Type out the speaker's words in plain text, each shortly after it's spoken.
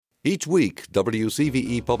Each week,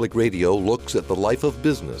 WCVE Public Radio looks at the life of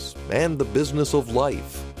business and the business of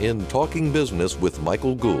life in Talking Business with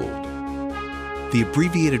Michael Gould. The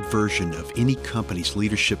abbreviated version of any company's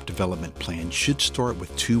leadership development plan should start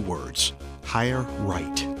with 2 words: hire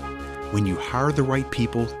right. When you hire the right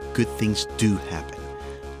people, good things do happen.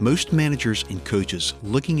 Most managers and coaches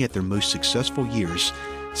looking at their most successful years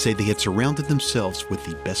say they had surrounded themselves with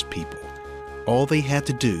the best people. All they had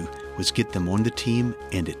to do was get them on the team,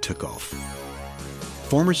 and it took off.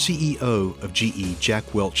 Former CEO of GE, Jack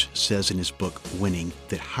Welch, says in his book, Winning,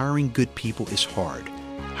 that hiring good people is hard.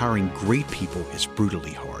 Hiring great people is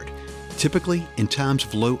brutally hard. Typically, in times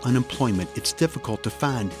of low unemployment, it's difficult to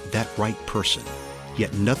find that right person.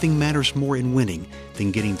 Yet nothing matters more in winning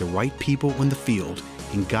than getting the right people on the field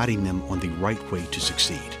and guiding them on the right way to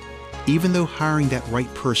succeed. Even though hiring that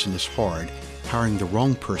right person is hard, hiring the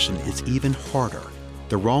wrong person is even harder.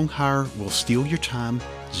 The wrong hire will steal your time,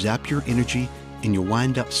 zap your energy, and you'll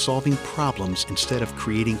wind up solving problems instead of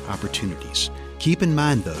creating opportunities. Keep in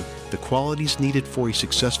mind, though, the qualities needed for a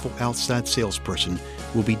successful outside salesperson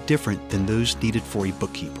will be different than those needed for a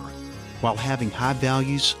bookkeeper. While having high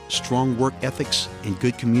values, strong work ethics, and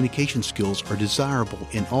good communication skills are desirable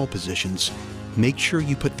in all positions, make sure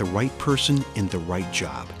you put the right person in the right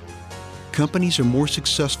job. Companies are more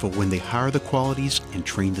successful when they hire the qualities and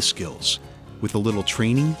train the skills. With a little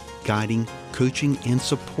training, guiding, coaching, and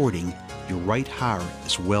supporting, your right hire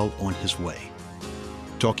is well on his way.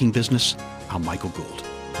 Talking Business, I'm Michael Gould.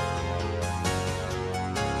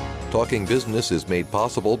 Talking Business is made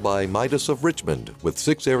possible by Midas of Richmond with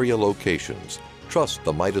 6 area locations. Trust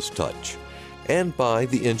the Midas touch. And by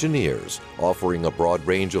The Engineers, offering a broad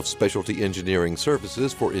range of specialty engineering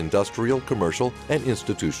services for industrial, commercial, and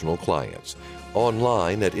institutional clients.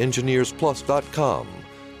 Online at engineersplus.com.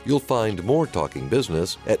 You'll find more Talking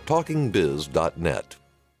Business at talkingbiz.net.